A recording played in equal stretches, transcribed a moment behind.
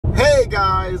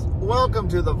guys, welcome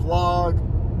to the vlog.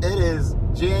 It is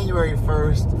January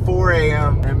 1st, 4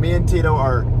 a.m. and me and Tito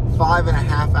are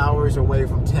 5.5 hours away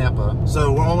from Tampa.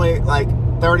 So we're only like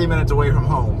 30 minutes away from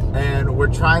home. And we're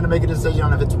trying to make a decision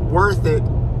on if it's worth it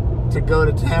to go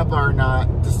to Tampa or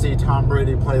not to see Tom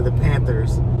Brady play the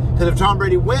Panthers. Because if Tom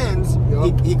Brady wins,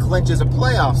 he clinches a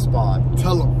playoff spot.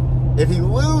 Tell him. If he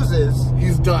loses,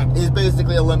 he's done. He's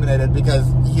basically eliminated because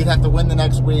he'd have to win the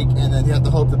next week and then he'd have to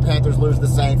hope the Panthers lose the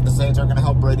Saints. The Saints aren't going to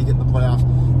help Brady get in the playoffs.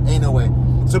 Ain't no way.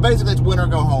 So basically it's win or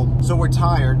go home. So we're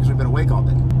tired because we've been awake all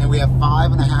day. And we have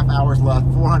 5.5 hours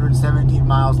left, 417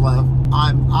 miles left.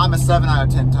 I'm a 7 out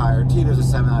of 10 tired. Tito's a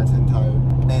 7 out of 10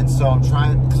 tired. And so I'm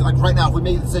trying, like right now, if we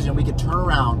make a decision, we could turn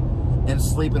around and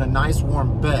sleep in a nice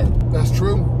warm bed. That's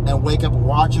true. And wake up,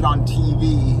 watch it on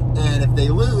TV. And if they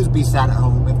lose, be sad at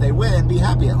home. If they win, be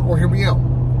happy at home. Or hear me out.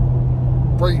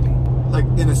 Brady. Like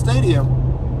in a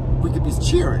stadium, we could be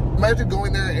cheering. Imagine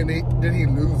going there and then he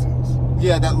loses.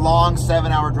 Yeah, that long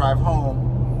 7-hour drive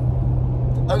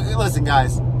home. Listen,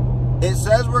 guys. It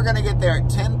says we're going to get there at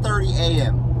 10:30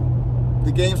 a.m.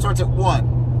 The game starts at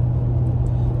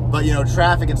 1. But, you know,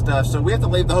 traffic and stuff. So we have to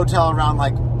leave the hotel around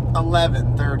like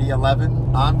 11:30,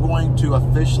 11. I'm going to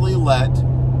officially let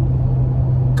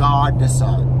God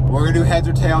decide. We're going to do heads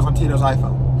or tails on Tito's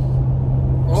iPhone.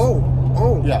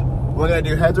 Oh. Yeah. We're going to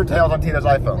do heads or tails on Tito's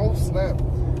iPhone. Oh, snap.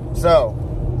 So,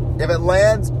 if it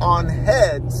lands on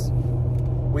heads,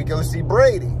 we go see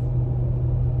Brady.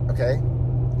 Okay?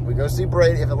 We go see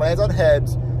Brady. If it lands on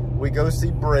heads, we go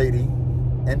see Brady.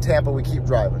 And Tampa, we keep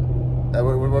driving.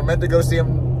 We're meant to go see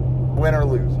him win or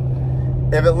lose.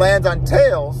 If it lands on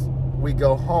tails, we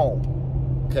go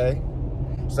home. Okay?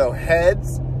 So,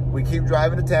 heads, we keep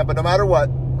driving to Tampa no matter what.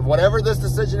 Whatever this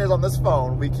decision is on this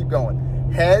phone, we keep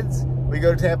going. Heads, we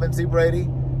go to Tampa and see Brady.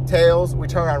 Tails, we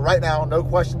turn around right now, no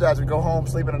questions asked. We go home,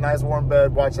 sleep in a nice warm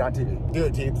bed, watch it on TV. Do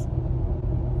it, Teets.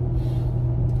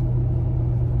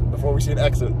 Before we see an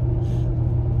exit.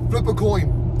 Flip a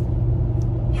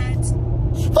coin. Heads.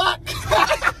 Fuck!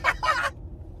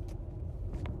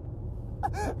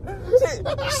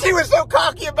 she was so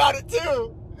cocky about it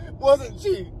too, wasn't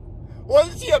she?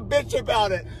 Wasn't she a bitch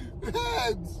about it?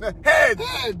 Heads. Heads.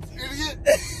 Heads, idiot.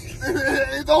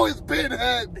 It's always been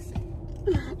heads.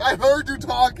 I heard you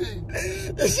talking.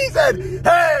 She said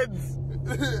heads.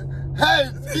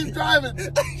 Heads. Keep driving.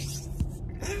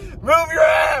 Move your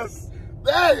ass.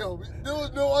 Damn. There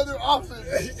was no other option.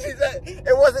 She said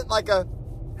it wasn't like a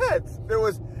heads. There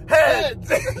was heads.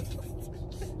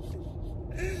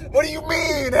 What do you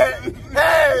mean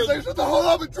heads? Like, shut the hell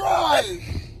up and drive.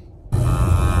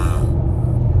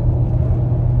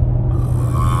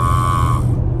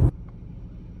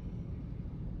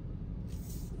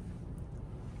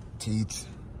 Teets.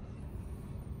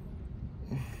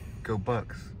 Go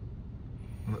Bucks.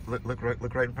 Look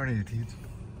right in front of you, Teets.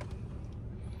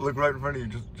 Look right in front of you.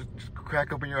 Just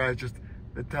crack open your eyes just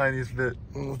the tiniest bit.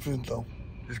 No.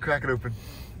 Just crack it open.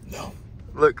 No.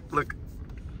 Look.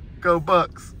 Go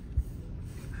Bucks.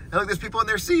 And look, there's people in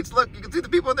their seats. Look, you can see the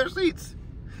people in their seats.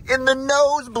 In the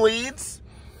nosebleeds.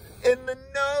 In the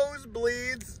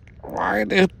nosebleeds.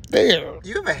 Right up there.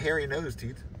 You have a hairy nose,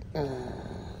 Teets.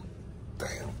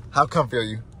 Damn. How comfy are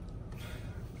you?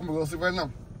 I'm gonna go sleep right now.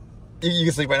 You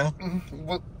can sleep right now? Mm-hmm.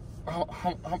 What?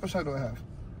 How much time do I have?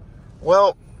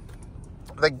 Well,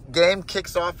 the game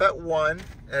kicks off at 1, and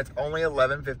it's only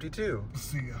 11:52.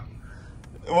 See ya.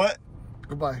 What?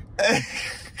 Goodbye.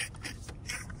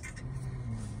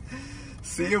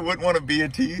 Sia wouldn't want to be a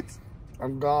Teeds?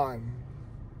 I'm gone.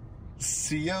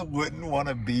 Sia wouldn't want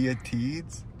to be a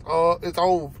Teeds? It's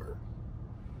over.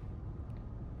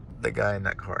 The guy in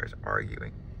that car is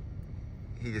arguing.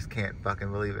 He just can't fucking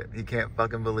believe it. He can't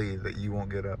fucking believe that you won't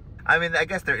get up. I mean, I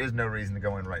guess there is no reason to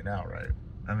go in right now, right?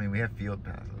 I mean, we have field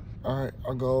passes. All right,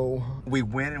 I'll go. We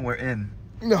win and we're in.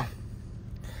 No.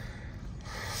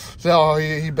 So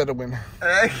he better win.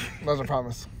 That's a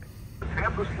promise.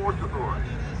 Tampa Sports Authority.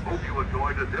 Hope you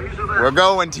enjoy today's event. We're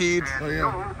going, Teeds. Oh,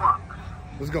 yeah.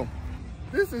 Let's go.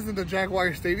 This isn't the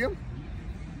Jaguar Stadium.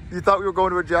 You thought we were going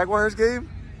to a Jaguars game?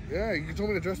 Yeah, you told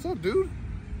me to dress up, dude.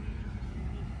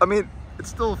 I mean, it's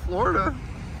still Florida.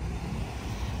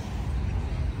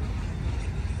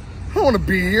 I don't want to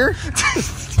be here.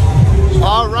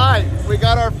 All right, we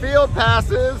got our field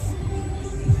passes,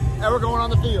 and we're going on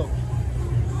the field.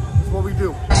 That's what we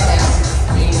do.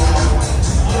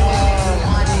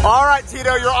 All right,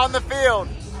 Tito, you're on the field.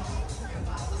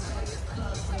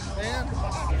 Man,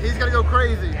 He's gonna go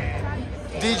crazy.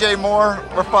 DJ Moore,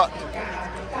 we're fucked.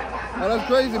 oh, that's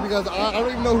crazy because I don't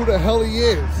even know who the hell he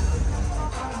is.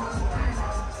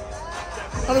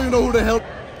 I don't even know who the hell.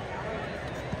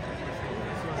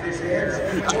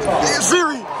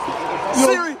 Siri!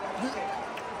 Siri!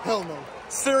 Hell no.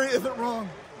 Siri isn't wrong.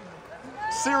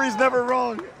 Siri's never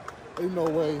wrong. Ain't no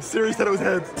way. Siri said it was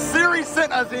heads. Siri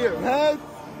sent us here. Heads.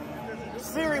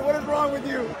 Siri, what is wrong with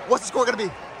you? What's the score gonna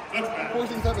be?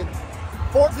 14-7.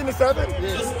 14-7?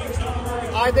 Yes.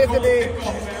 I think it'll be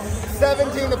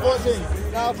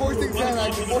 17-14. Nah, 14-10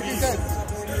 actually. 14-10.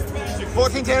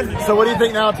 14-10? So what do you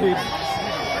think now, T?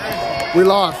 We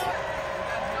lost.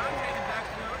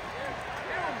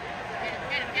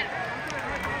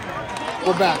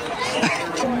 We're back.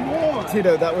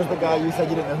 Tito, that was the guy you said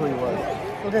you didn't know who he was.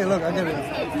 Okay, look, I get it. I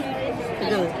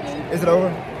get it. Is it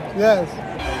over? Yes.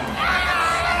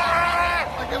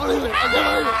 I can't believe it. I can't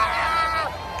believe it.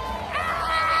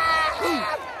 Ooh,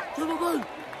 Triple B.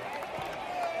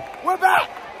 We're back!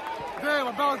 Damn,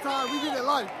 about time. We did it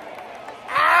live.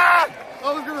 I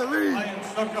was gonna leave.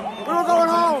 We were going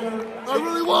home. I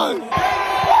really was.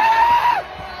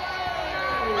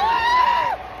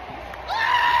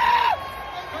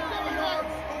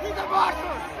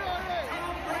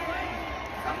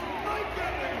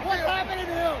 What happened to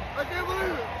him? I can't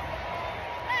believe it.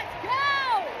 Let's go!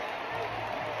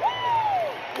 Woo!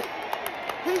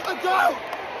 He's a goat.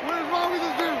 What is wrong with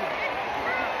this dude?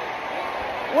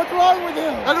 What's wrong with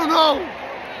him? I don't know.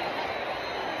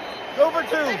 Go for 2.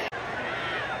 Come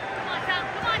on, Tom.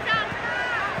 Come on, Tom.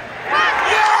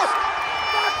 Yes!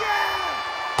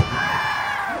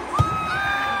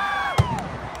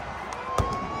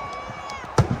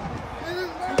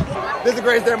 This is the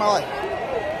greatest day of my life.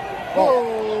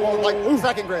 Well, like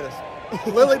second greatest.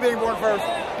 Lily being born first.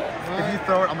 If you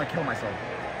throw it, I'm gonna kill myself.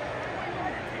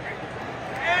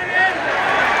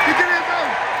 He did it,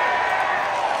 though.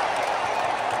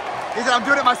 He said, I'm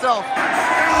doing it myself.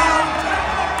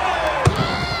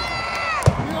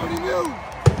 We already knew.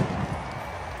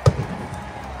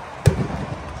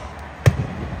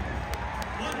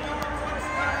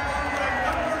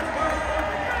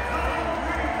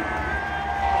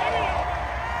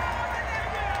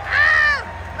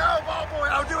 No, ball boy,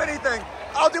 I'll do anything.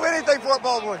 I'll do anything for it,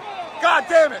 ball boy. God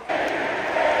damn it.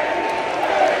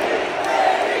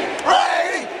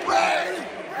 Brady! Brady!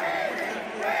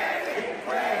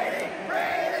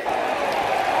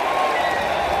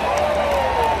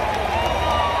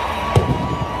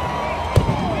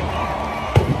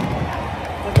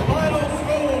 Final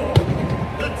score,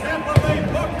 the Tampa Bay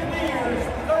Buccaneers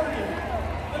 30,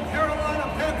 the Carolina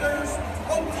Panthers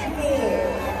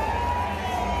 24.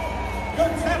 The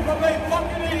Tampa Bay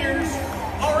Buccaneers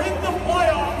are in the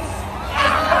playoffs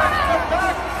as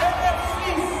back-to-back NFC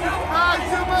South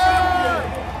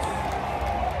champions.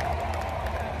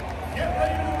 Get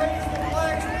ready to raise the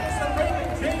flags for this at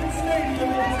Raymond James Stadium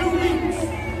in 2 weeks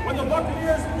when the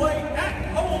Buccaneers play at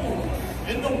home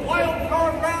in the wild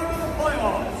card round of the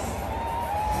playoffs.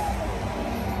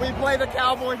 We play the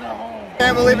Cowboys at home.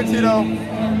 Can't believe it, Tito.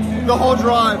 The whole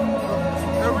drive.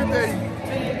 Everything.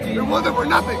 It wasn't for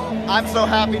nothing. I'm so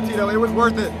happy, Tito. It was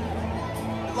worth it.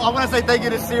 I want to say thank you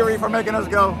to Siri for making us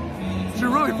go. She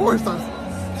really forced us.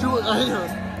 I hate her.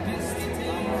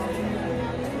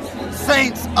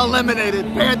 Saints eliminated.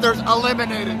 Panthers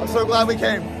eliminated. I'm so glad we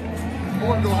came. I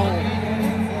want to go home.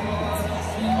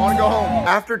 I want to go home.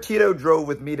 After Tito drove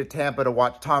with me to Tampa to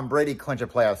watch Tom Brady clinch a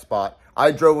playoff spot,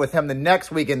 I drove with him the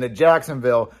next weekend to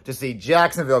Jacksonville to see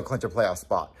Jacksonville clinch a playoff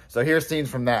spot. So here's scenes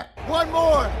from that. One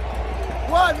more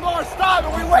stop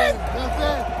and we win. That's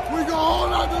it. We go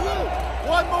home after this.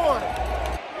 One more.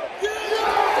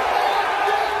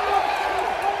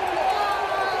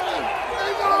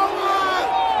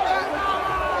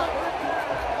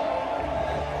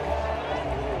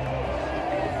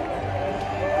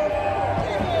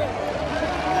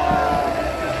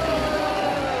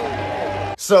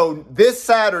 So this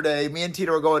Saturday, me and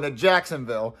Tito are going to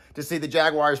Jacksonville to see the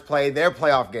Jaguars play their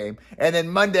playoff game. And then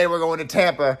Monday, we're going to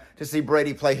Tampa to see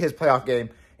Brady play his playoff game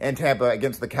in Tampa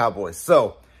against the Cowboys.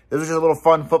 So this was just a little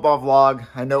fun football vlog.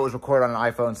 I know it was recorded on an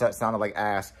iPhone, so that sounded like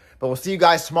ass. But we'll see you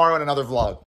guys tomorrow in another vlog.